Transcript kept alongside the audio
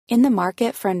In the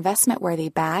market for investment-worthy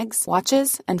bags,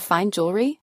 watches, and fine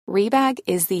jewelry, Rebag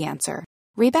is the answer.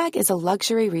 Rebag is a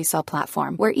luxury resale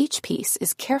platform where each piece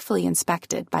is carefully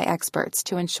inspected by experts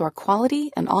to ensure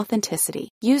quality and authenticity.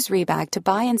 Use Rebag to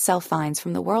buy and sell finds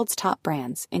from the world's top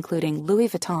brands, including Louis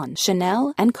Vuitton,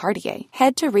 Chanel, and Cartier.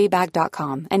 Head to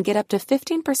Rebag.com and get up to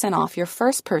 15% off your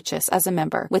first purchase as a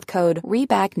member with code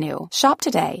REBAGNEW. Shop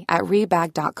today at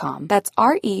Rebag.com. That's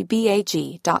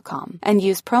REBAG.com. And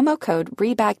use promo code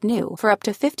REBAGNEW for up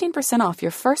to 15% off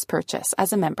your first purchase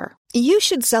as a member. You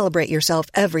should celebrate yourself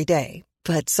every day.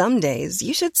 But some days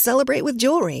you should celebrate with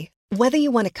jewelry. Whether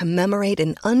you want to commemorate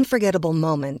an unforgettable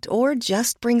moment or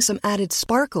just bring some added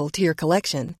sparkle to your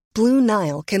collection, Blue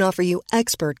Nile can offer you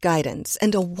expert guidance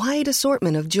and a wide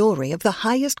assortment of jewelry of the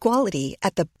highest quality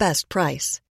at the best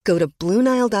price. Go to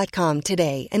BlueNile.com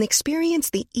today and experience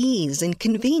the ease and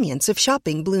convenience of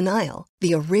shopping Blue Nile,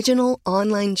 the original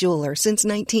online jeweler since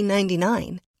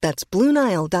 1999. That's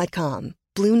BlueNile.com.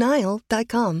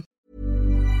 BlueNile.com.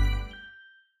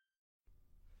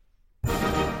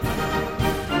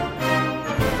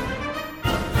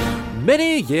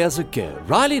 Many years ago,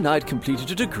 Riley Knight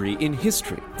completed a degree in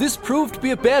history. This proved to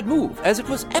be a bad move, as it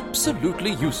was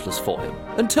absolutely useless for him.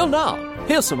 Until now.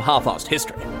 Here's some half-assed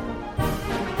history.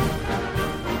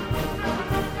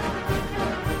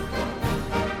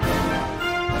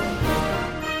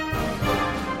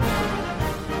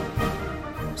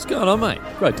 What's going on, mate?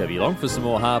 Great to have you along for some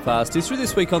more half-assed history.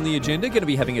 This week on the agenda, going to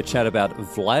be having a chat about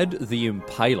Vlad the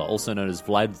Impaler, also known as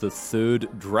Vlad the Third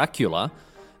Dracula.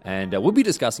 And we'll be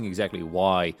discussing exactly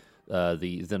why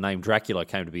the name Dracula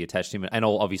came to be attached to him, and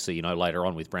obviously, later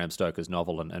on with Bram Stoker's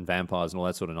novel and vampires and all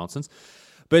that sort of nonsense.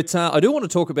 But I do want to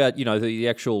talk about, the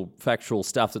actual factual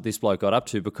stuff that this bloke got up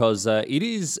to, because it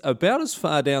is about as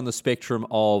far down the spectrum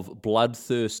of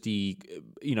bloodthirsty,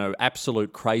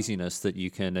 absolute craziness that you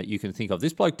can think of.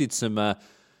 This bloke did some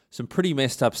pretty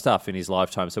messed up stuff in his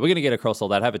lifetime. So we're going to get across all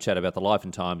that, have a chat about the life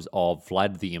and times of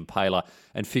Vlad the Impaler,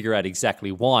 and figure out exactly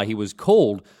why he was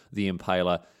called the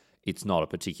Impaler. It's not a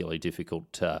particularly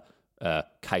difficult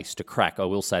case to crack, I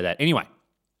will say that. Anyway,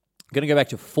 I'm going to go back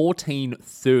to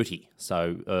 1430,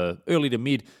 so early to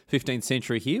mid-15th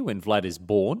century here, when Vlad is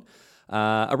born.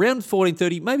 Around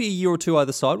 1430, maybe a year or two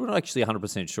either side. We're not actually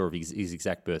 100% sure of his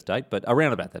exact birth date, but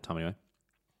around about that time anyway.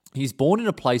 He's born in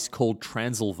a place called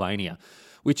Transylvania,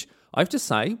 which I have to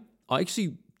say, I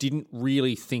actually didn't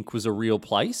really think was a real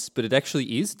place, but it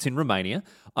actually is. It's in Romania.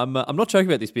 I'm not joking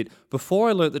about this bit. Before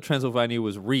I learnt that Transylvania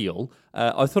was real,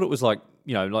 I thought it was like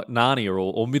Narnia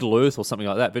or Middle Earth or something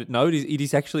like that. But no, it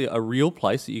is actually a real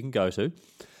place that you can go to.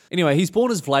 Anyway, he's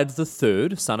born as Vlad the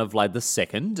Third, son of Vlad the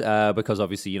Second, because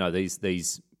obviously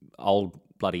these old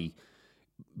bloody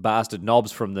bastard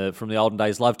knobs from the olden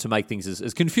days love to make things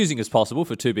as confusing as possible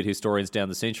for 2-bit historians down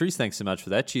the centuries. Thanks so much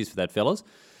for that. Cheers for that, fellas.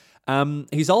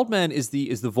 His old man is the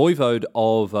voivode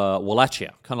of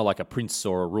Wallachia, kind of like a prince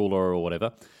or a ruler or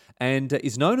whatever, and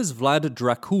is known as Vlad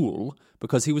Dracul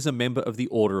because he was a member of the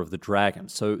Order of the Dragon.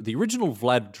 So the original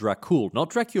Vlad Dracul, not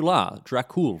Dracula,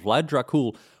 Dracul, Vlad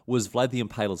Dracul was Vlad the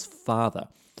Impaler's father.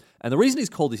 And the reason he's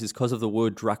called this is because of the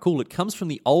word Dracul. It comes from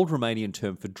the old Romanian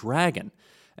term for dragon.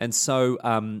 And so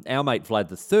our mate Vlad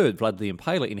III, Vlad the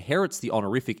Impaler, inherits the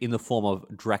honorific in the form of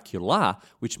Dracula,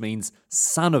 which means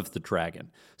son of the dragon.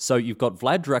 So you've got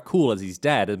Vlad Dracul as his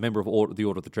dad, a member of the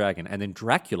Order of the Dragon, and then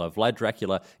Dracula, Vlad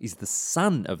Dracula, is the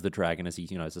son of the dragon, as he,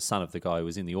 as the son of the guy who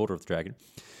was in the Order of the Dragon.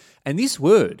 And this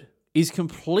word is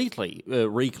completely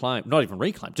reclaimed, not even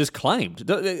reclaimed, just claimed.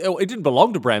 It didn't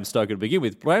belong to Bram Stoker to begin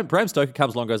with. Bram Stoker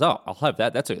comes along and goes, oh, I'll have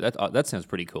that. That sounds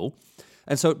pretty cool.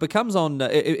 And so it becomes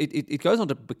it goes on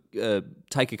to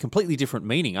take a completely different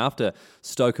meaning after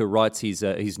Stoker writes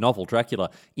his novel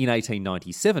Dracula in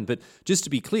 1897. But just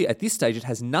to be clear, at this stage, it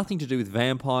has nothing to do with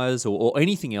vampires or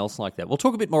anything else like that. We'll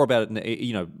talk a bit more about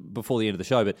it, before the end of the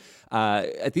show. But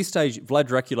at this stage, Vlad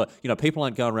Dracula, people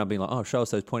aren't going around being like, oh, show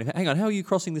us those pointy. Hang on, how are you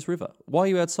crossing this river? Why are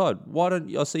you outside? Why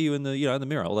don't I see you in the in the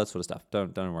mirror? All that sort of stuff.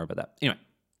 Don't worry about that. Anyway,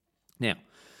 now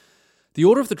the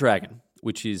Order of the Dragon,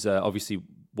 which is obviously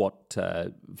what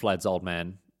Vlad's old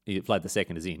man, Vlad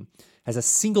II, is in, has a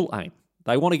single aim.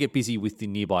 They want to get busy with the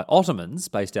nearby Ottomans,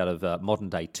 based out of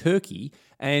modern-day Turkey,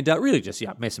 and really just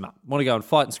mess them up. Want to go and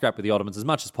fight and scrap with the Ottomans as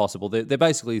much as possible. They're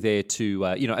basically there to,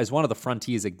 as one of the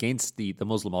frontiers against the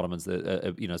Muslim Ottomans,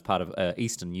 as part of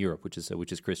Eastern Europe, which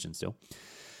is Christian still.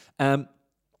 The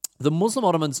Muslim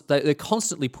Ottomans, they're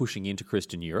constantly pushing into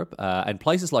Christian Europe, and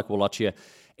places like Wallachia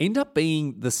end up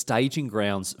being the staging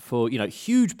grounds for,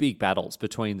 huge big battles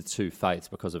between the two faiths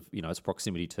because of, its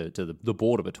proximity to the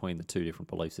border between the two different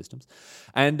belief systems.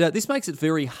 And this makes it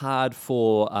very hard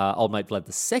for old mate Vlad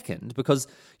II because,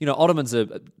 Ottomans are,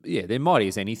 they're mighty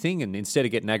as anything, and instead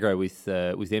of getting aggro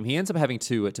with them, he ends up having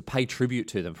to pay tribute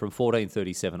to them from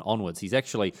 1437 onwards. He's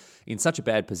actually in such a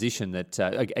bad position that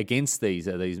against these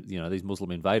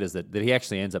Muslim invaders that he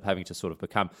actually ends up having to sort of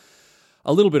become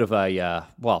a little bit of a,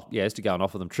 has to go and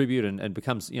offer them tribute and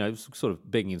becomes, sort of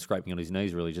begging and scraping on his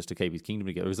knees really just to keep his kingdom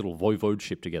together, his little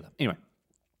voivodeship together. Anyway,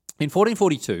 in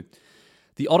 1442,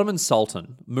 the Ottoman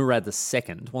Sultan, Murad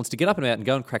II, wants to get up and out and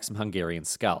go and crack some Hungarian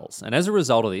skulls. And as a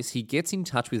result of this, he gets in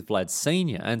touch with Vlad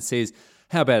Sr. and says,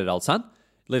 how about it, old son?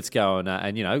 Let's go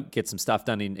and get some stuff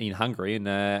done in Hungary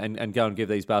and go and give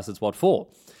these bastards what for.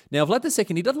 Now, Vlad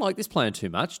II, he doesn't like this plan too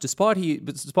much, despite him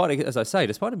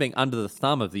being under the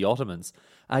thumb of the Ottomans.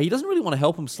 He doesn't really want to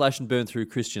help them slash and burn through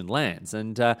Christian lands.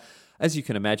 And as you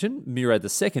can imagine, Murad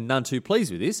II, none too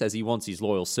pleased with this, as he wants his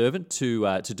loyal servant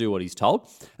to do what he's told.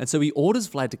 And so he orders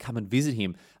Vlad to come and visit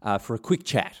him for a quick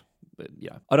chat.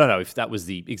 I don't know if that was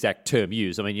the exact term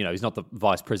used. I mean, he's not the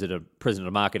vice president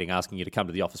of marketing asking you to come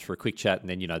to the office for a quick chat, and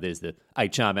then, there's the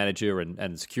HR manager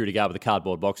and security guard with a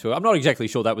cardboard box. I'm not exactly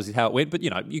sure that was how it went, but,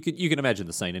 you can imagine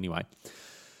the scene anyway.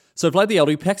 So Vlad the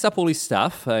Elder, he packs up all his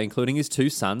stuff, including his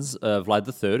two sons, Vlad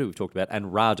III, who we've talked about, and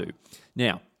Radu.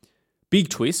 Now, big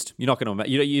twist. You're not going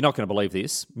to believe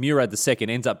this. Murad II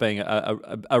ends up being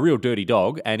a real dirty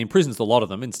dog and imprisons a lot of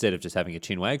them instead of just having a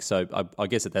chinwag. So I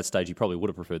guess at that stage he probably would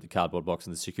have preferred the cardboard box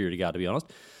and the security guard, to be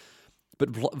honest.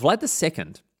 But Vlad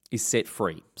II is set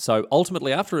free. So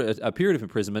ultimately, after a period of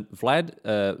imprisonment,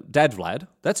 Dad Vlad,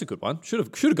 that's a good one. Should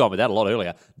have gone with that a lot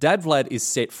earlier. Dad Vlad is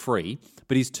set free,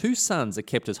 but his two sons are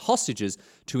kept as hostages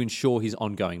to ensure his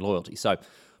ongoing loyalty. So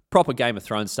proper Game of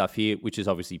Thrones stuff here, which is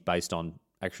obviously based on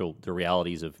the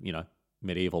realities of,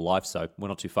 medieval life, so we're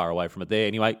not too far away from it there.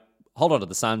 Anyway, hold on to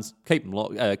the sons, keep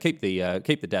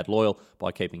the dad loyal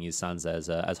by keeping his sons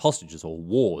as hostages or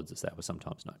wards, as they were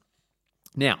sometimes known.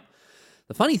 Now,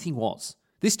 the funny thing was,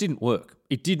 this didn't work.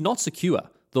 It did not secure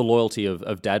the loyalty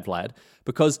of Dad Vlad,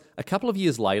 because a couple of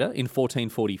years later, in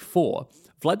 1444,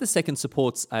 Vlad II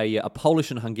supports a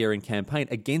Polish and Hungarian campaign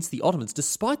against the Ottomans,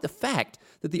 despite the fact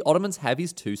that the Ottomans have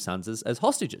his two sons as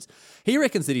hostages. He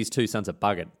reckons that his two sons are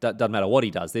buggered. Doesn't matter what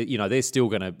he does. They're still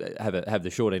going to have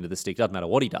the short end of the stick. Doesn't matter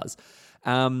what he does.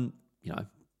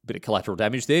 Bit of collateral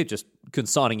damage there, just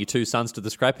consigning your two sons to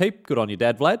the scrap heap. Good on your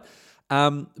Dad, Vlad.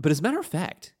 But as a matter of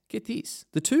fact, get this,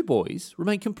 the two boys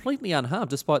remain completely unharmed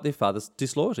despite their father's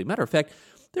disloyalty. Matter of fact,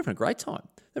 they're having a great time.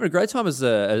 They're having a great time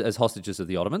as hostages of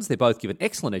the Ottomans. They're both given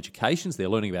excellent educations. They're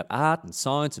learning about art and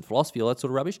science and philosophy, all that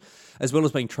sort of rubbish, as well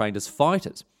as being trained as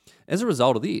fighters. As a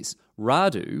result of this,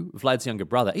 Radu, Vlad's younger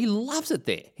brother, he loves it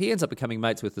there. He ends up becoming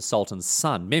mates with the Sultan's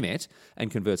son, Mehmet, and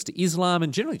converts to Islam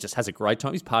and generally just has a great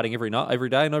time. He's partying every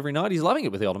day and every night. He's loving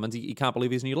it with the Ottomans. He can't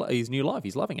believe his new life.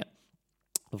 He's loving it.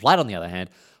 Vlad, on the other hand,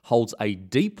 holds a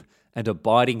deep and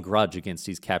abiding grudge against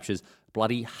his captures,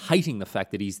 bloody hating the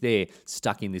fact that he's there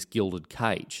stuck in this gilded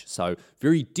cage. So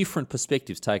very different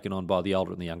perspectives taken on by the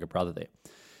older and the younger brother there.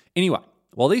 Anyway,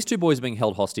 while these two boys are being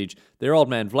held hostage, their old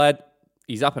man Vlad,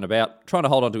 he's up and about, trying to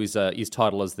hold on to his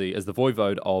title as the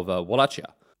voivode of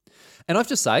Wallachia. And I have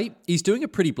to say, he's doing a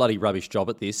pretty bloody rubbish job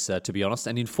at this, to be honest.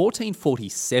 And in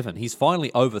 1447, he's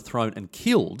finally overthrown and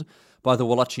killed by the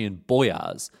Wallachian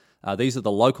boyars. These are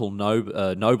the local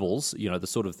nobles, the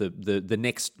sort of the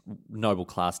next noble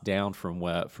class down from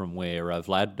where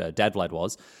Dad Vlad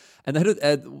was. And they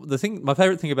had, my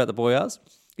favourite thing about the boyars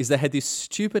is they had this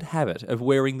stupid habit of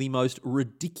wearing the most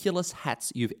ridiculous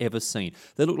hats you've ever seen.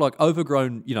 They look like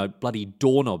overgrown, bloody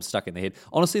doorknobs stuck in their head.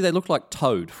 Honestly, they look like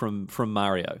Toad from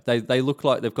Mario. They look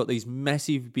like they've got these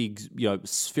massive, big,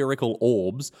 spherical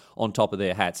orbs on top of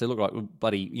their hats. They look like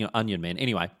bloody, onion men.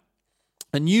 Anyway,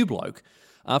 a new bloke,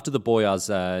 after the boyars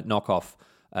knock off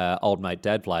old mate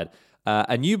Dad Vlad,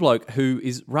 a new bloke who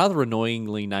is rather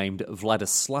annoyingly named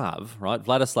Vladislav, right?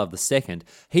 Vladislav II,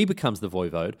 he becomes the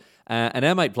voivode. And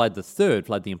our mate Vlad III,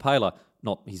 Vlad the Impaler,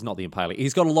 he's not the Impaler.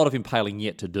 He's got a lot of impaling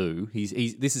yet to do.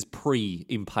 This is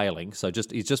pre-impaling, so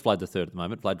he's just Vlad III at the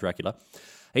moment, Vlad Dracula.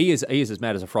 He is as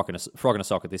mad as a frog in a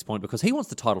sock at this point because he wants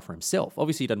the title for himself.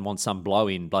 Obviously, he doesn't want some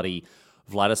blow-in bloody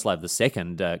Vladislav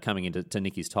II coming in to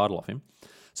nick his title off him.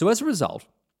 So as a result,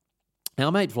 our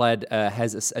mate Vlad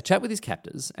has a chat with his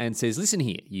captors and says, listen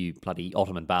here, you bloody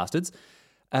Ottoman bastards.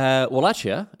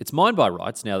 Wallachia, it's mine by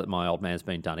rights now that my old man's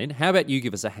been done in. How about you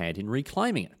give us a hand in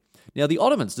reclaiming it? Now, the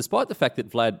Ottomans, despite the fact that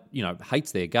Vlad,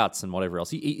 hates their guts and whatever else,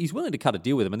 he's willing to cut a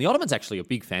deal with them. And the Ottomans actually are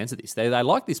big fans of this. They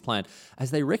like this plan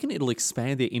as they reckon it'll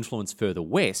expand their influence further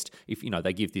west if,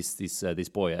 they give this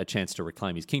boy a chance to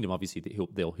reclaim his kingdom. Obviously,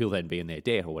 he'll then be in their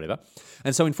debt or whatever.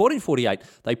 And so in 1448,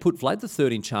 they put Vlad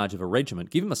III in charge of a regiment,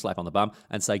 give him a slap on the bum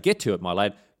and say, get to it, my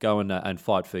lad, go and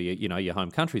fight for your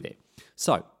home country there.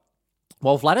 So,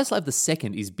 while Vladislav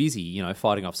II is busy,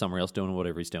 fighting off somewhere else, doing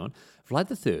whatever he's doing, Vlad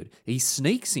III, he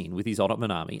sneaks in with his Ottoman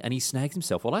army and he snags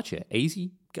himself Wallachia.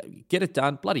 Easy, get it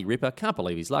done, bloody ripper, can't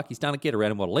believe his luck, he's done it, get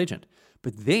around him, what a legend.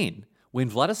 But then,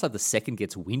 when Vladislav II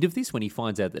gets wind of this, when he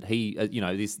finds out that he,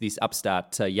 this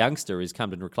upstart youngster has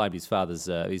come and reclaimed his father's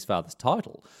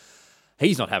title,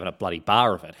 he's not having a bloody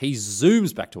bar of it. He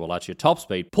zooms back to Wallachia, top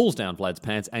speed, pulls down Vlad's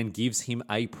pants and gives him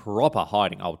a proper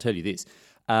hiding. I'll tell you this.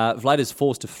 Vlad is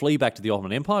forced to flee back to the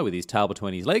Ottoman Empire with his tail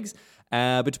between his legs.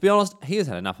 But to be honest, he has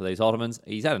had enough of these Ottomans.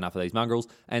 He's had enough of these mongrels.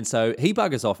 And so he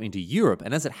buggers off into Europe.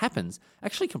 And as it happens,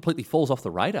 actually completely falls off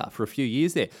the radar for a few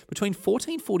years there. Between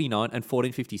 1449 and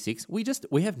 1456,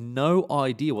 we have no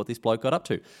idea what this bloke got up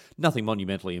to. Nothing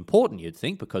monumentally important, you'd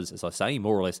think, because, as I say, he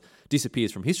more or less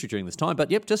disappears from history during this time. But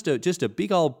yep, just a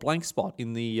big old blank spot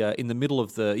in the middle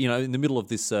of this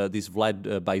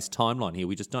Vlad-based timeline here.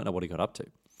 We just don't know what he got up to.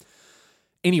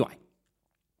 Anyway,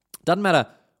 doesn't matter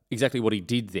exactly what he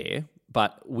did there,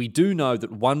 but we do know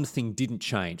that one thing didn't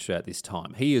change throughout this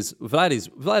time.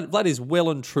 Vlad is well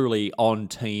and truly on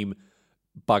team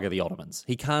bugger the Ottomans.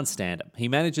 He can't stand them. He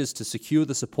manages to secure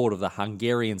the support of the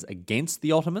Hungarians against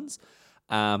the Ottomans.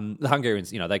 The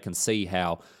Hungarians, they can see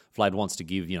how Vlad wants to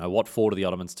give, what for to the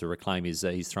Ottomans to reclaim his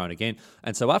throne again.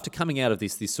 And so after coming out of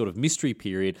this sort of mystery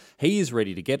period, he is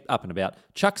ready to get up and about,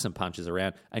 chuck some punches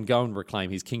around, and go and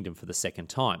reclaim his kingdom for the second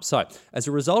time. So as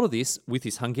a result of this, with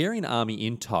his Hungarian army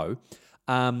in tow,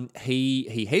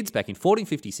 he heads back in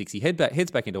 1456. He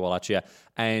heads back into Wallachia,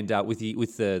 and with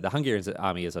the Hungarian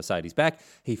army, as I say, at his back,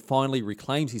 he finally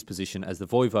reclaims his position as the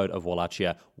voivode of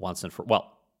Wallachia once and for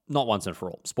not once and for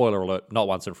all. Spoiler alert, not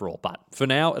once and for all. But for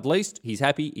now, at least, he's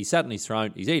happy, he's sat on his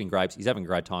throne, he's eating grapes, he's having a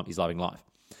great time, he's loving life.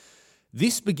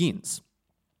 This begins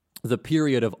the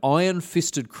period of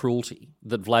iron-fisted cruelty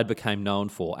that Vlad became known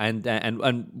for, and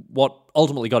what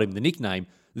ultimately got him the nickname,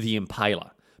 the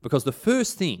Impaler. Because the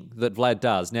first thing that Vlad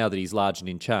does, now that he's large and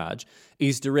in charge,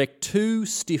 is direct two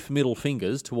stiff middle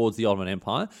fingers towards the Ottoman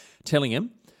Empire, telling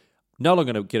him, no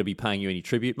longer going to be paying you any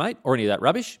tribute, mate, or any of that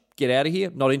rubbish. Get out of here.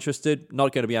 Not interested.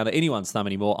 Not going to be under anyone's thumb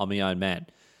anymore. I'm my own man.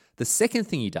 The second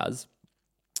thing he does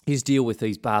is deal with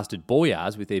these bastard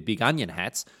boyars with their big onion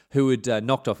hats who had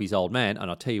knocked off his old man. And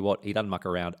I'll tell you what, he doesn't muck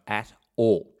around at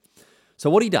all.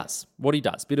 So what he does,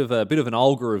 bit of an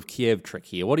Olga of Kiev trick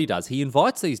here. What he does, he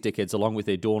invites these dickheads along with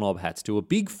their doorknob hats to a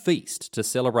big feast to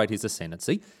celebrate his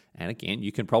ascendancy. And again,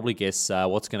 you can probably guess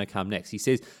what's going to come next. He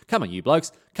says, come on, you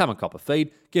blokes, come and cop a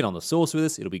feed, get on the sauce with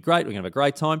us, it'll be great, we're going to have a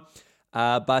great time.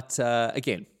 But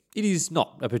again, it is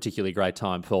not a particularly great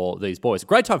time for these boys.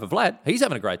 Great time for Vlad, he's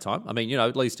having a great time. I mean,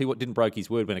 at least he didn't break his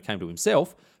word when it came to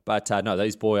himself. But no,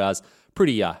 these boyars,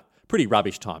 pretty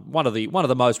rubbish time. One of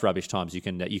the most rubbish times you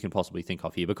can possibly think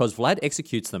of here, because Vlad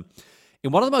executes them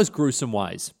in one of the most gruesome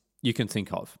ways you can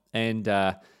think of. And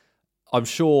I'm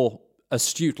sure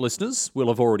astute listeners will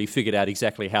have already figured out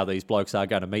exactly how these blokes are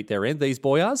going to meet their end, these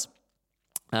boyars.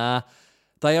 They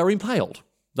are impaled.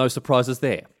 No surprises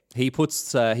there. He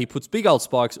puts big old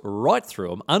spikes right through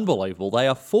them. Unbelievable. They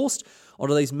are forced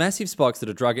onto these massive spikes that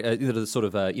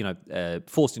are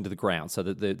forced into the ground. So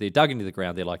that they're dug into the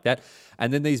ground there like that.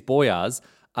 And then these boyars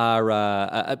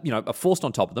are forced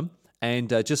on top of them and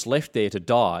just left there to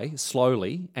die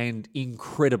slowly and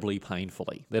incredibly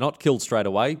painfully. They're not killed straight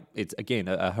away. It's, again,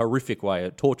 a horrific way,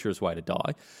 a torturous way to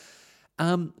die.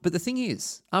 But the thing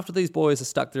is, after these boys are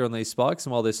stuck there on these spikes,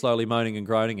 and while they're slowly moaning and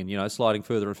groaning and, sliding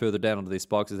further and further down onto these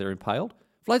spikes as they're impaled,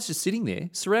 Vlad's just sitting there,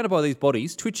 surrounded by these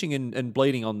bodies, twitching and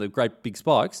bleeding on the great big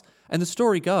spikes, and the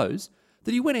story goes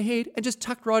that he went ahead and just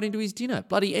tucked right into his dinner.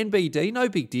 Bloody NBD, no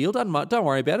big deal, don't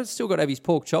worry about it. Still got to have his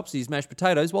pork chops, his mashed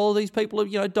potatoes, while all these people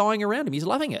are, dying around him. He's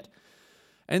loving it.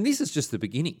 And this is just the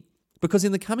beginning, because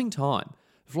in the coming time,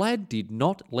 Vlad did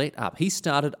not let up. He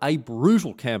started a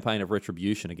brutal campaign of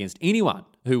retribution against anyone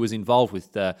who was involved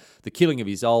with the killing of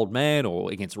his old man, or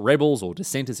against rebels or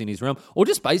dissenters in his realm, or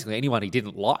just basically anyone he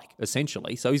didn't like,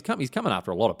 essentially. So he's coming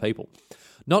after a lot of people.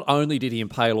 Not only did he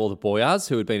impale all the boyars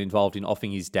who had been involved in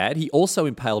offing his dad, he also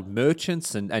impaled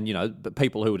merchants and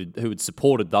people who had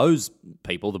supported those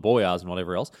people, the boyars and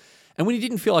whatever else. And when he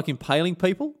didn't feel like impaling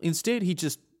people, instead he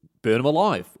just burn them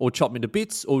alive, or chop them into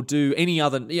bits, or do any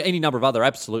number of other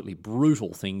absolutely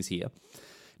brutal things here.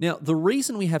 Now, the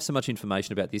reason we have so much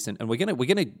information about this, and we're gonna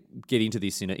get into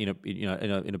this in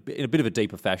a bit of a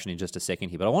deeper fashion in just a second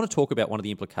here, but I want to talk about one of the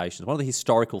implications, one of the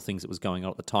historical things that was going on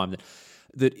at the time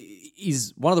that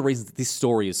is one of the reasons that this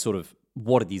story is sort of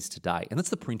what it is today, and that's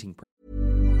the printing press.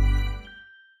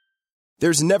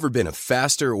 There's never been a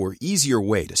faster or easier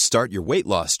way to start your weight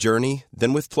loss journey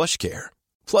than with PlushCare.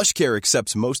 PlushCare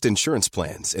accepts most insurance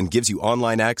plans and gives you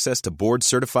online access to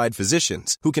board-certified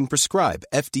physicians who can prescribe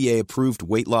FDA-approved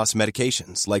weight loss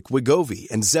medications like Wegovy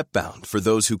and Zepbound for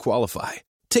those who qualify.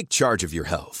 Take charge of your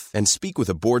health and speak with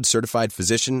a board-certified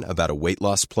physician about a weight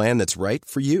loss plan that's right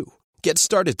for you. Get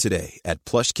started today at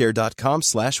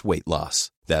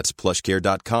plushcare.com/weight-loss. That's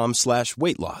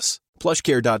plushcare.com/weight-loss.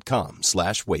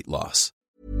 plushcare.com/weight-loss.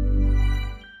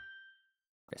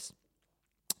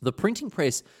 The printing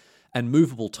press and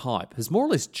movable type has more or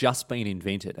less just been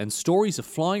invented, and stories are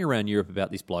flying around Europe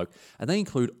about this bloke, and they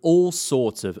include all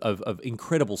sorts of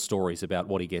incredible stories about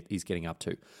what he's getting up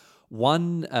to.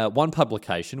 One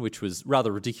publication, which was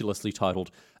rather ridiculously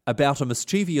titled "About a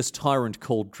Mischievous Tyrant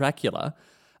Called Dracula,"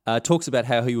 talks about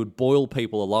how he would boil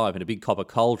people alive in a big copper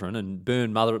cauldron and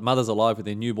burn mothers alive with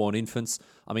their newborn infants.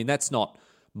 I mean, that's not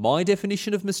my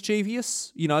definition of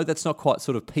mischievous. That's not quite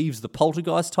sort of Peeves the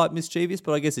Poltergeist type mischievous,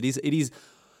 but I guess it is,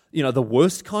 the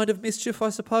worst kind of mischief, I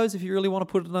suppose, if you really want to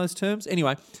put it in those terms.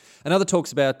 Anyway, another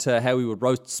talks about how he would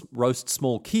roast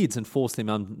small kids and force their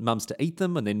mums to eat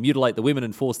them, and then mutilate the women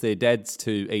and force their dads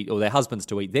to eat, or their husbands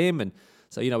to eat them. And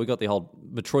so, we got the whole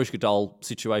Matryoshka doll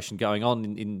situation going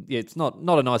on. It's not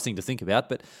a nice thing to think about.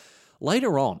 But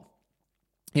later on,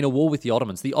 in a war with the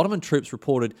Ottoman troops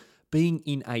reported being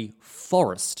in a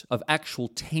forest of actual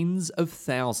tens of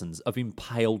thousands of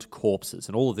impaled corpses.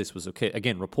 And all of this was,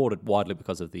 again, reported widely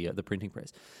because of the printing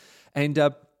press. And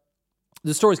the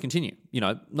stories continue.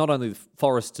 Not only the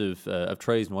forest of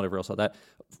trees and whatever else like that.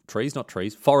 Trees, not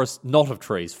trees. Forest, not of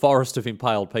trees. Forest of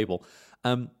impaled people.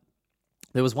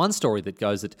 There was one story that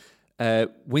goes that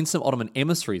when some Ottoman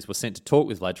emissaries were sent to talk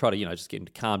with Vlad, try to, just get him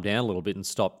to calm down a little bit and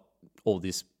stop all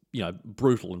this,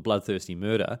 brutal and bloodthirsty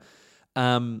murder,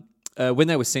 when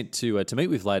they were sent to meet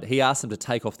with Vlad, he asked them to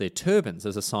take off their turbans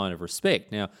as a sign of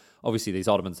respect. Now, obviously, these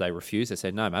Ottomans, they refused. They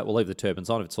said, "No, mate, we'll leave the turbans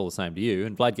on if it's all the same to you."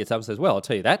 And Vlad gets up and says, "Well, I'll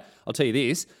tell you that. I'll tell you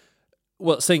this.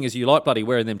 Well, seeing as you like bloody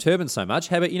wearing them turbans so much,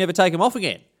 how about you never take them off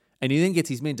again?" And he then gets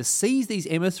his men to seize these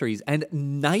emissaries and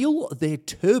nail their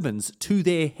turbans to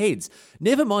their heads.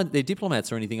 Never mind that they're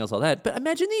diplomats or anything else like that. But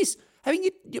imagine this, having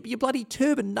your bloody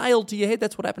turban nailed to your head.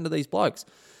 That's what happened to these blokes.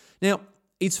 Now,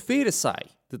 it's fair to say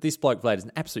that this bloke Vlad is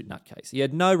an absolute nutcase. He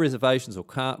had no reservations or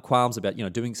qualms about,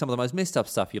 doing some of the most messed up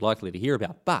stuff you're likely to hear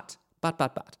about. But,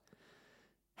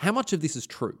 how much of this is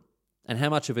true? And how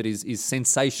much of it is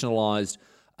sensationalised,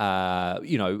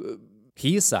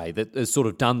 hearsay that has sort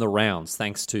of done the rounds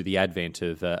thanks to the advent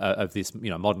of this,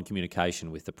 modern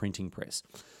communication with the printing press?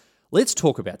 Let's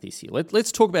talk about this here.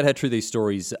 Let's talk about how true these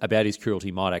stories about his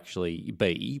cruelty might actually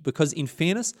be, because in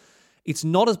fairness, it's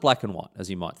not as black and white as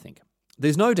you might think.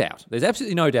 There's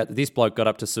absolutely no doubt that this bloke got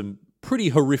up to some pretty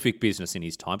horrific business in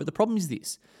his time, but the problem is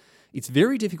this. It's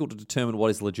very difficult to determine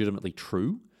what is legitimately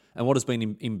true and what has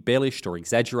been embellished or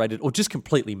exaggerated or just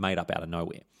completely made up out of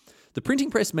nowhere. The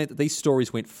printing press meant that these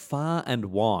stories went far and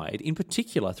wide, in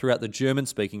particular throughout the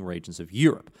German-speaking regions of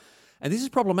Europe. And this is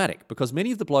problematic because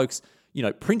many of the blokes,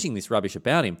 printing this rubbish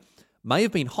about him may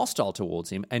have been hostile towards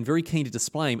him and very keen to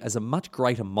display him as a much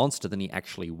greater monster than he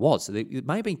actually was. So it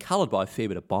may have been coloured by a fair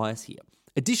bit of bias here.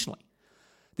 Additionally,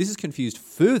 this is confused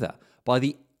further by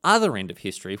the other end of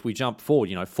history, if we jump forward,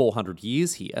 400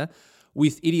 years here,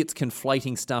 with idiots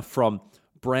conflating stuff from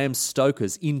Bram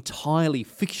Stoker's entirely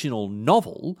fictional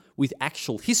novel with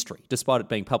actual history, despite it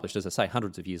being published, as I say,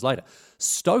 hundreds of years later.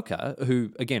 Stoker,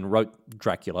 who, again, wrote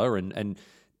Dracula and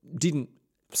didn't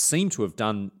seem to have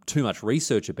done too much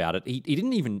research about it. He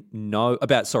didn't even know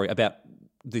about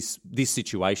this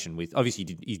situation with,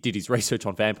 obviously he did his research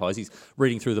on vampires. He's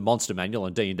reading through the monster manual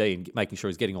and D&D and making sure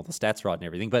he's getting all the stats right and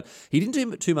everything. But he didn't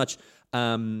do too much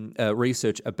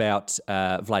research about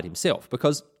Vlad himself,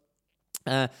 because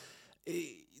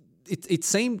it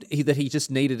seemed that he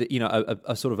just needed,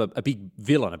 a sort of a big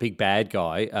villain, a big bad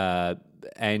guy,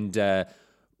 and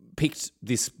picked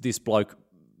this bloke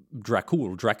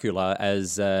Dracula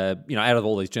as out of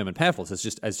all these German pamphlets as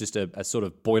just a sort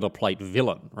of boilerplate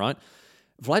villain, right?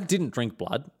 Vlad didn't drink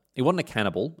blood. He wasn't a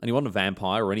cannibal, and he wasn't a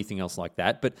vampire or anything else like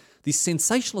that. But this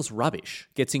sensationalist rubbish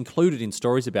gets included in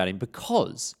stories about him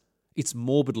because it's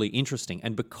morbidly interesting,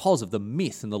 and because of the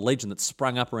myth and the legend that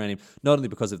sprung up around him, not only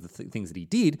because of the things that he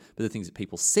did, but the things that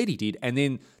people said he did, and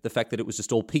then the fact that it was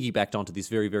just all piggybacked onto this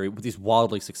this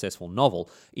wildly successful novel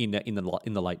in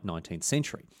the late 19th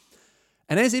century.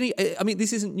 And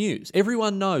this isn't news.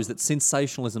 Everyone knows that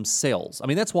sensationalism sells. I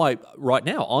mean, that's why right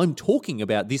now I'm talking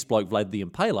about this bloke, Vlad the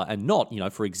Impaler, and not,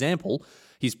 for example,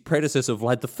 his predecessor,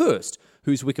 Vlad the First,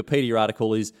 whose Wikipedia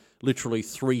article is literally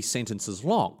 3 sentences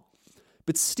long.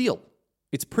 But still,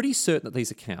 it's pretty certain that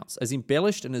these accounts, as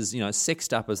embellished and as,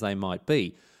 sexed up as they might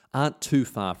be, aren't too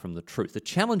far from the truth. The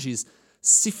challenge is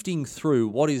sifting through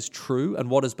what is true and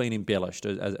what has been embellished,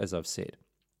 as I've said.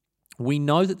 We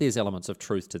know that there's elements of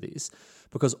truth to this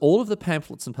because all of the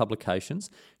pamphlets and publications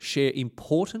share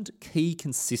important key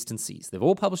consistencies. They've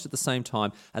all published at the same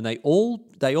time, and they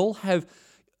all have,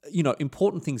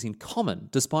 important things in common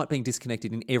despite being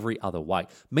disconnected in every other way,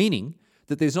 meaning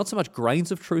that there's not so much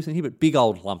grains of truth in here, but big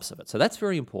old lumps of it. So that's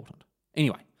very important.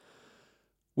 Anyway,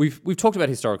 we've talked about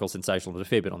historical sensationalism a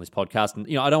fair bit on this podcast, and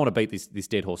I don't want to beat this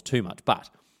dead horse too much, but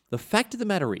the fact of the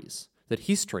matter is that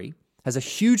history has a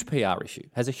huge PR issue,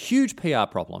 has a huge PR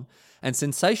problem, and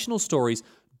sensational stories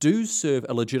do serve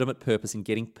a legitimate purpose in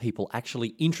getting people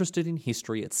actually interested in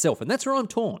history itself. And that's where I'm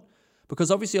torn,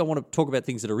 because obviously I want to talk about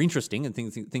things that are interesting and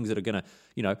things that are going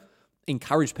to,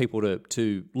 encourage people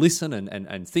to listen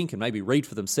and think and maybe read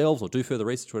for themselves or do further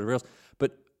research or whatever else.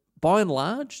 But by and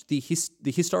large, the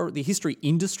history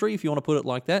industry, if you want to put it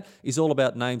like that, is all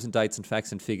about names and dates and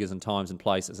facts and figures and times and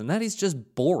places. And that is just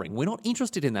boring. We're not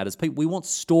interested in that as people. We want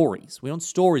stories. We want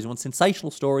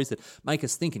sensational stories that make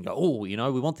us think and go, we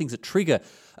want things that trigger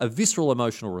a visceral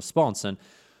emotional response. And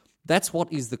that's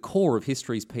what is the core of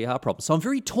history's PR problem. So I'm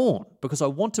very torn because I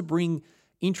want to bring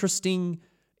interesting,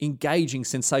 engaging,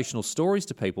 sensational stories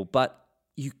to people, but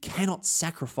you cannot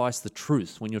sacrifice the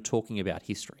truth when you're talking about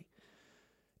history.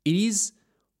 It is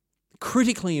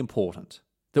critically important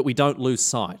that we don't lose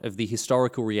sight of the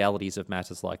historical realities of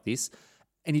matters like this,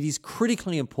 and it is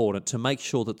critically important to make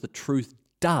sure that the truth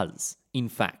does, in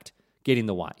fact, get in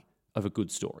the way of a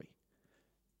good story.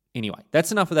 Anyway,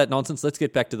 that's enough of that nonsense. Let's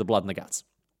get back to the blood and the guts.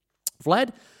 Vlad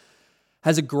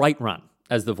has a great run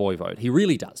as the Voivode. He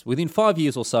really does. Within 5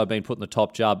 years or so of being put in the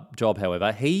top job,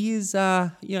 however, he is,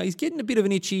 he's getting a bit of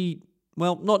an itchy,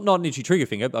 well, not an itchy trigger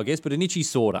finger, I guess, but an itchy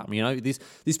sword arm.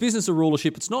 This business of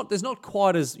rulership, there's not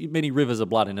quite as many rivers of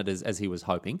blood in it as he was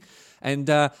hoping. And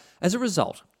as a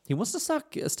result, he wants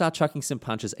to start chucking some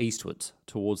punches eastwards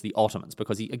towards the Ottomans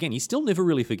because, he's still never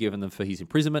really forgiven them for his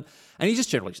imprisonment, and he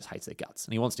generally hates their guts,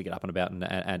 and he wants to get up and about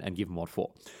and give them what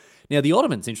for. Now, the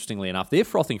Ottomans, interestingly enough, they're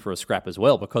frothing for a scrap as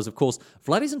well because, of course,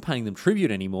 Vlad isn't paying them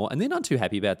tribute anymore, and they're not too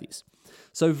happy about this.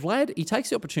 So Vlad, he takes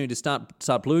the opportunity to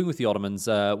start bluing with the Ottomans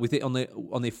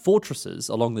on their fortresses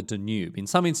along the Danube, in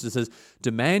some instances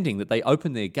demanding that they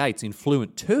open their gates in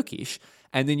fluent Turkish,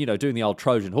 and then, doing the old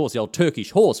Trojan horse, the old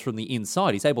Turkish horse from the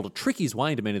inside. He's able to trick his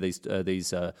way into many of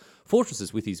these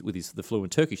fortresses with the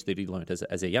fluent Turkish that he learnt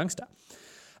as a youngster.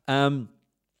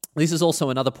 This is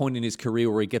also another point in his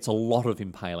career where he gets a lot of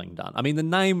impaling done. I mean, the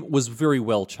name was very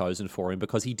well chosen for him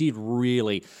because he did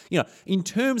really, in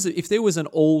terms of if there was an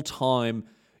all-time,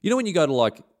 when you go to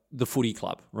like the footy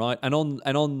club, right? And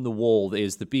on the wall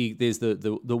there's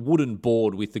the wooden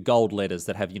board with the gold letters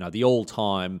that have, the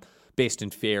all-time best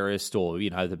and fairest or, the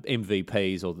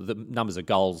MVPs or the numbers of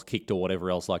goals kicked or whatever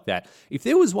else like that. If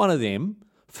there was one of them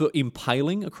for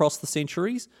impaling across the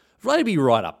centuries, Vlad be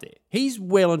right up there. He's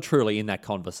well and truly in that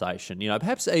conversation.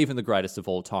 Perhaps even the greatest of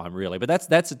all time, really. But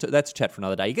that's a chat for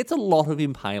another day. He gets a lot of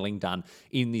impaling done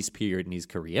in this period in his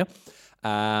career.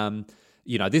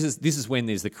 This is when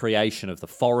there's the creation of the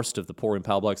forest of the poor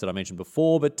impale blokes that I mentioned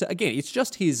before. But again, it's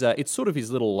just his. It's sort of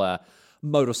his little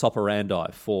modus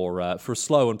operandi for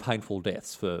slow and painful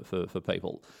deaths for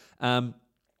people.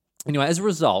 Anyway, as a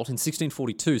result, in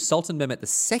 1642, Sultan Mehmet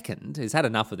II has had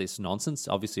enough of this nonsense.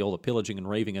 Obviously, all the pillaging and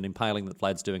reaving and impaling that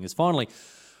Vlad's doing has finally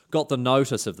got the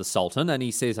notice of the Sultan, and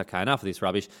he says, okay, enough of this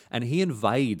rubbish, and he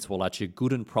invades Wallachia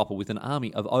good and proper with an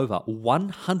army of over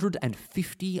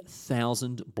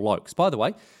 150,000 blokes. By the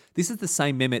way, this is the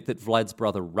same Mehmet that Vlad's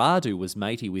brother Radu was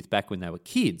matey with back when they were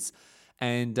kids.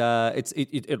 And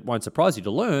it won't surprise you to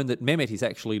learn that Mehmet is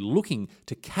actually looking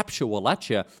to capture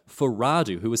Wallachia for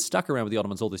Radu, who was stuck around with the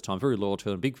Ottomans all this time, very loyal to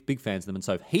them, big fans of them. And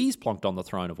so if he's plonked on the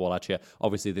throne of Wallachia,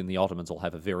 obviously then the Ottomans will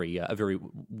have a very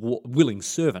willing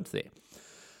servant there.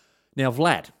 Now,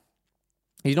 Vlad,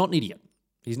 he's not an idiot.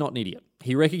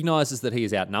 He recognises that he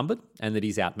is outnumbered and that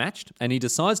he's outmatched, and he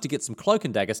decides to get some cloak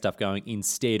and dagger stuff going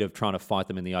instead of trying to fight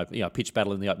them in the open, pitch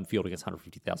battle in the open field against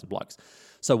 150,000 blokes.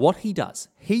 So what he does,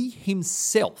 he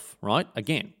himself, right,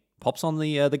 again, pops on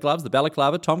the gloves, the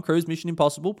balaclava, Tom Cruise, Mission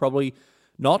Impossible, probably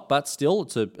not, but still,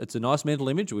 it's a nice mental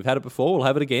image. We've had it before, we'll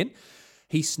have it again.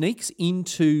 He sneaks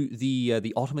into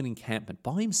the Ottoman encampment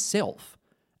by himself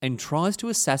and tries to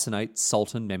assassinate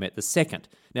Sultan Mehmet II.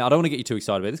 Now, I don't want to get you too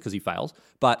excited about this because he fails,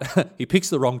 but he picks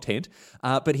the wrong tent.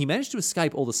 But he managed to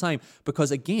escape all the same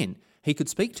because, again, he could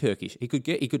speak Turkish. He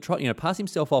could try, pass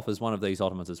himself off as one of these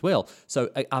Ottomans as well.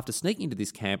 So after sneaking into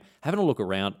this camp, having a look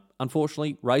around,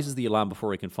 unfortunately raises the alarm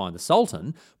before he can find the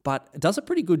Sultan, but does a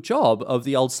pretty good job of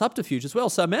the old subterfuge as well.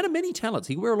 So a man of many talents.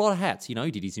 He wore a lot of hats. He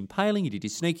did his impaling, he did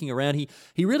his sneaking around.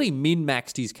 He really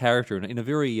min-maxed his character in a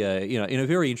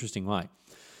very interesting way.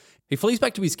 He flees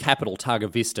back to his capital, Targa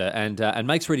Vista, and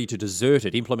makes ready to desert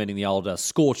it, implementing the old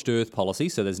scorched earth policy.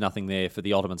 So there's nothing there for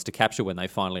the Ottomans to capture when they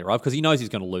finally arrive, because he knows he's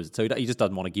going to lose it. So he just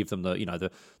doesn't want to give them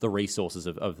the resources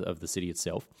of the city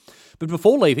itself. But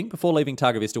before leaving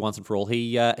Targa Vista once and for all,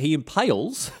 he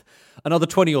impales another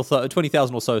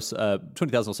 20,000 or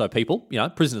so people.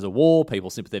 Prisoners of war, people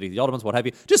sympathetic to the Ottomans, what have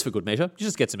you, just for good measure.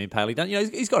 Just get some impaling done.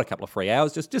 He's got a couple of free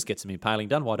hours. Just get some impaling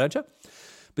done. Why don't you?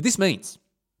 But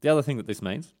the other thing that this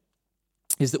means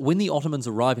is that when the Ottomans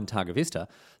arrive in Targa Vista,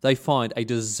 they find a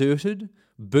deserted,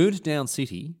 burnt-down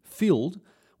city filled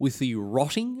with the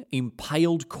rotting,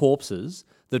 impaled corpses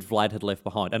that Vlad had left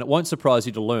behind. And it won't surprise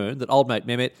you to learn that old mate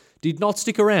Mehmet did not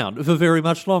stick around for very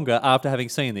much longer after having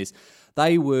seen this.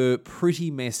 They were pretty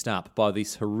messed up by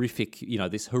this horrific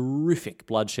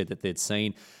bloodshed that they'd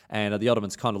seen, and the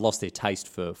Ottomans kind of lost their taste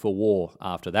for war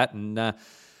after that. And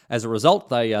as a result,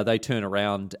 they turn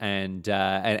around and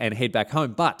head back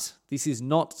home. But this is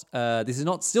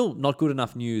still not good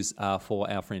enough news for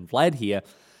our friend Vlad here,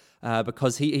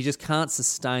 because he just can't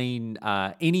sustain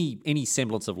any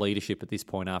semblance of leadership at this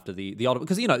point after the Ottomans.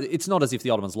 Because it's not as if the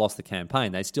Ottomans lost the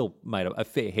campaign; they still made a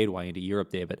fair headway into Europe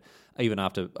there. But even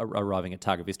after arriving at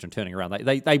Targa Vista and turning around,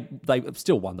 they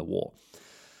still won the war.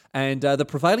 And the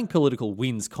prevailing political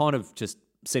winds kind of just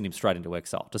sent him straight into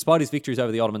exile. Despite his victories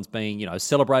over the Ottomans being,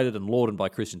 celebrated and lauded by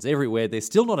Christians everywhere, they're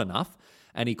still not enough,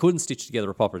 and he couldn't stitch together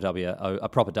a proper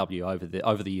W over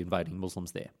the invading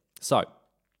Muslims there. So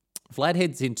Vlad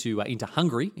heads into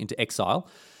Hungary, into exile,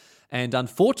 and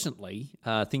unfortunately,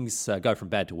 things go from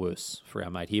bad to worse for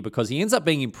our mate here, because he ends up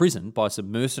being imprisoned by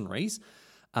some mercenaries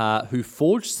who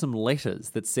forged some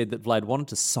letters that said that Vlad wanted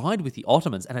to side with the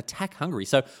Ottomans and attack Hungary.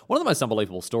 So one of the most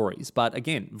unbelievable stories. But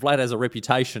again, Vlad has a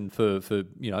reputation for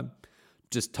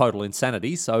just total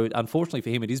insanity. So unfortunately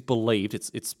for him, it is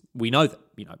believed. We know that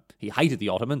he hated the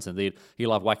Ottomans and he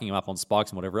loved whacking them up on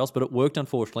spikes and whatever else. But it worked,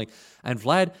 unfortunately. And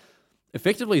Vlad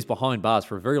effectively is behind bars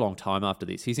for a very long time after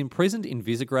this. He's imprisoned in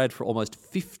Visegrad for almost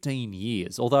 15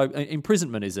 years. Although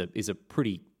imprisonment is a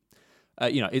pretty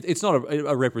it's not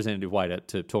a representative way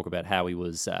to talk about how he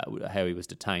was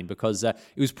detained, because it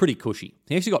was pretty cushy.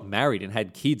 He actually got married and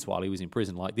had kids while he was in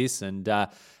prison like this, and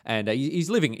he's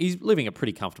living a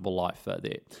pretty comfortable life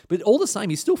there. But all the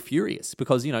same, he's still furious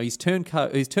because his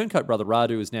turncoat brother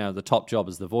Radu is now the top job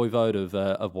as the voivode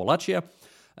of Wallachia,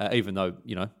 even though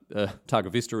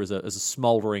Targa Vista is a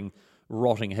smouldering,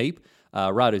 rotting heap.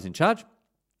 Radu's in charge.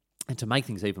 And to make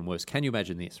things even worse, can you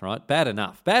imagine this, right? Bad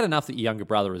enough that your younger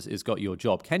brother has got your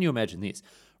job. Can you imagine this?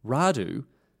 Radu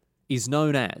is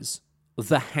known as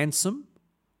the handsome,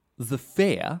 the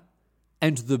fair,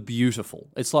 and the beautiful.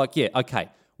 It's like, yeah, okay,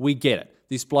 we get it.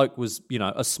 This bloke was,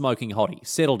 a smoking hottie.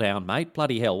 Settle down, mate.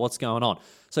 Bloody hell, what's going on?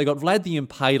 So you got Vlad the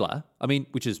Impaler,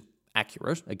 which is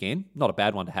accurate, again, not a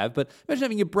bad one to have, but imagine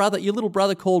having your little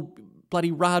brother called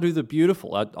bloody Radu the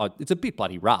Beautiful. It's a bit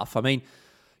bloody rough.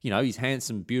 He's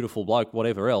handsome, beautiful bloke,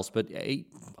 whatever else, but I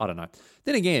don't know.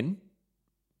 Then again,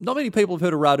 not many people have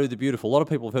heard of Radu the Beautiful. A lot of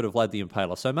people have heard of Vlad the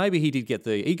Impaler, so maybe he did get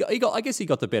he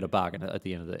got the better bargain at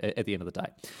the end of the day.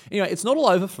 Anyway, it's not all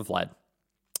over for Vlad.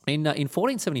 In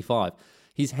 1475,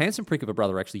 his handsome prick of a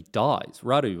brother actually dies.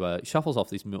 Radu shuffles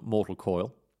off this mortal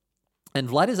coil, and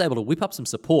Vlad is able to whip up some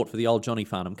support for the old Johnny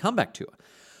Farnham comeback tour.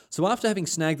 So after having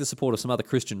snagged the support of some other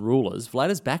Christian rulers, Vlad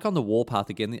is back on the warpath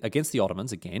again against the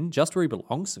Ottomans, just where he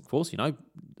belongs. Of course,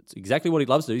 it's exactly what he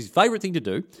loves to do. His favourite thing to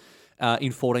do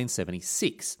in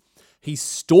 1476. He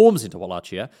storms into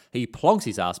Wallachia. He plonks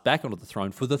his ass back onto the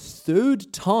throne for the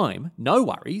third time, no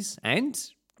worries, and,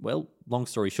 well, long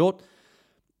story short,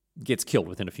 gets killed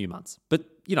within a few months. But,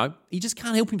 he just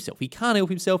can't help himself.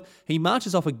 He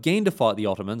marches off again to fight the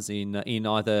Ottomans in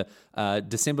either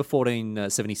December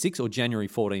 1476 or January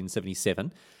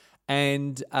 1477.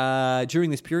 And during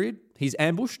this period, he's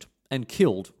ambushed and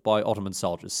killed by Ottoman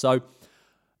soldiers. So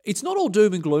it's not all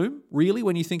doom and gloom, really,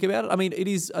 when you think about it. It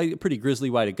is a pretty grisly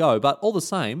way to go, but all the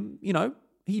same,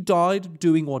 he died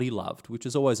doing what he loved, which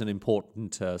is always an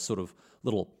important sort of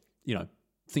little,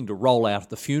 thing to roll out at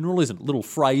the funeral, isn't it? Little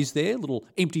phrase there, little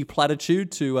empty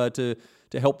platitude to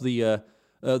help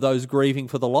those grieving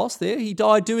for the loss there. He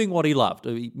died doing what he loved,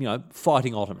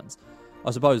 fighting Ottomans.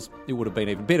 I suppose it would have been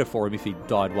even better for him if he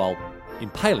died while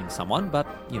impaling someone, but,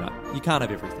 you can't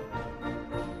have everything.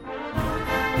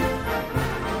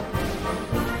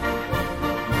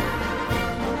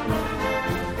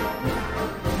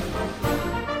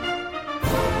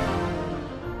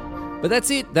 But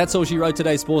that's it. That's all she wrote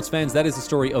today, sports fans. That is the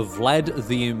story of Vlad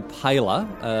the Impaler.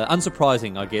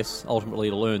 Unsurprising, I guess,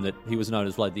 ultimately to learn that he was known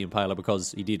as Vlad the Impaler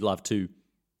because he did love to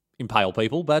impale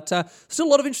people, but still a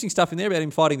lot of interesting stuff in there about him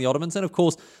fighting the Ottomans, and of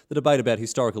course the debate about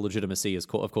historical legitimacy is,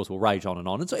 of course, will rage on and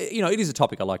on. And so, it is a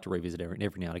topic I like to revisit every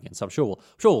now and again. So I'm sure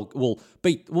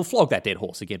we'll flog that dead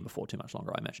horse again before too much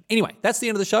longer, I imagine. Anyway, that's the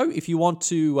end of the show. If you want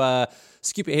to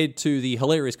skip ahead to the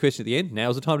hilarious question at the end,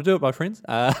 now's the time to do it, my friends,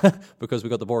 because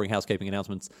we've got the boring housekeeping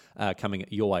announcements coming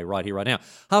your way right here, right now.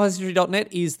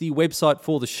 halfpasthistory.net is the website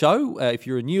for the show. If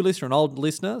you're a new listener, an old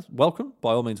listener, welcome.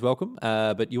 By all means, welcome.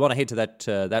 But you want to head to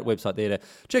that website there to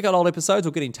check out old episodes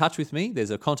or get in touch with me. There's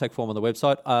a contact form on the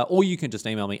website, or you can just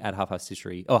email me at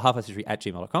halfpasthistory or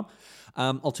halfpasthistory@gmail.com.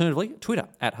 Alternatively, Twitter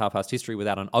at halfpasthistory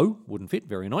without an O, wouldn't fit,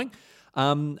 very annoying.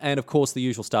 And of course, the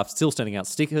usual stuff, still sending out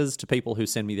stickers to people who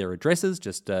send me their addresses.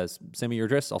 Just send me your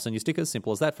address, I'll send you stickers,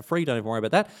 simple as that, for free, don't even worry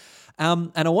about that.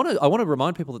 And I want to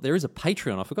remind people that there is a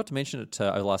Patreon. I forgot to mention it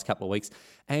over the last couple of weeks,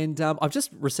 and I've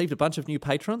just received a bunch of new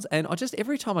patrons, and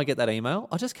every time I get that email,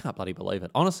 I just can't bloody believe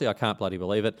it. Honestly, I can't bloody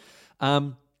believe it.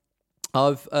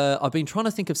 I've been trying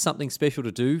to think of something special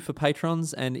to do for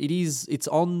patrons, and it's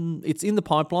in the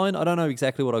pipeline. I don't know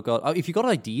exactly what I've got. If you've got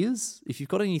ideas, if you've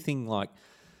got anything like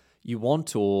you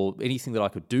want or anything that I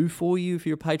could do for you if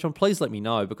you're a patron, please let me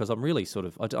know, because I'm really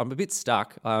I'm a bit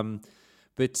stuck.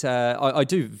 But I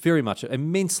do very much,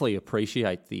 immensely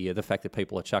appreciate the fact that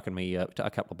people are chucking me a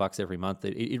couple of bucks every month.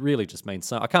 It really just means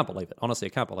so. I can't believe it. Honestly, I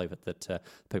can't believe it that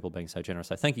people are being so generous.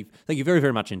 So thank you very,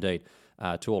 very much indeed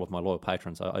to all of my loyal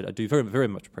patrons. I do very, very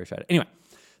much appreciate it. Anyway,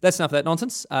 that's enough of that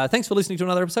nonsense. Thanks for listening to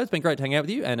another episode. It's been great to hang out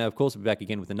with you. And of course, we'll be back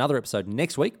again with another episode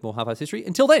next week, more Half-Past History.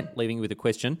 Until then, leaving you with a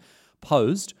question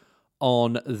posed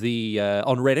on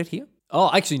Reddit here. Oh,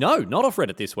 actually, no, not off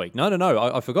Reddit this week. No,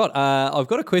 I forgot. I've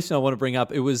got a question I want to bring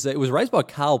up. It was raised by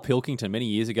Carl Pilkington many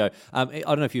years ago. I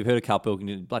don't know if you've heard of Carl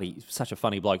Pilkington. Bloody, such a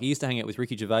funny bloke. He used to hang out with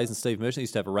Ricky Gervais and Steve Merchant. He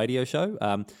used to have a radio show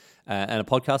and a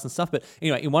podcast and stuff. But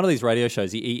anyway, in one of these radio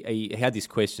shows, he had this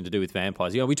question to do with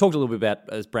vampires. We talked a little bit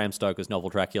about Bram Stoker's novel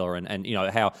Dracula and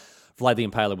how Vlad the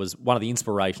Impaler was one of the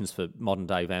inspirations for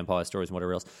modern-day vampire stories and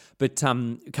whatever else. But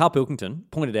Carl Pilkington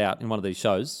pointed out in one of these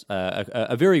shows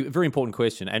a very, very important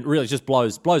question, and really just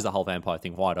blows the whole vampire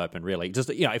thing wide open, really. Just,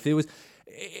 if there was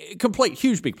a complete,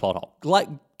 huge, big plot hole, like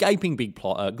gaping big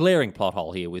glaring plot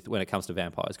hole here when it comes to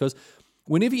vampires, because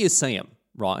whenever you see them,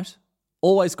 right,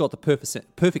 always got the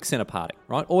perfect centre parting,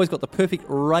 right? Always got the perfect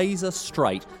razor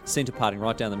straight centre parting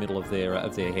right down the middle of their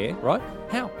hair, right?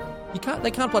 How?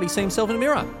 They can't bloody see themselves in a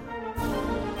mirror.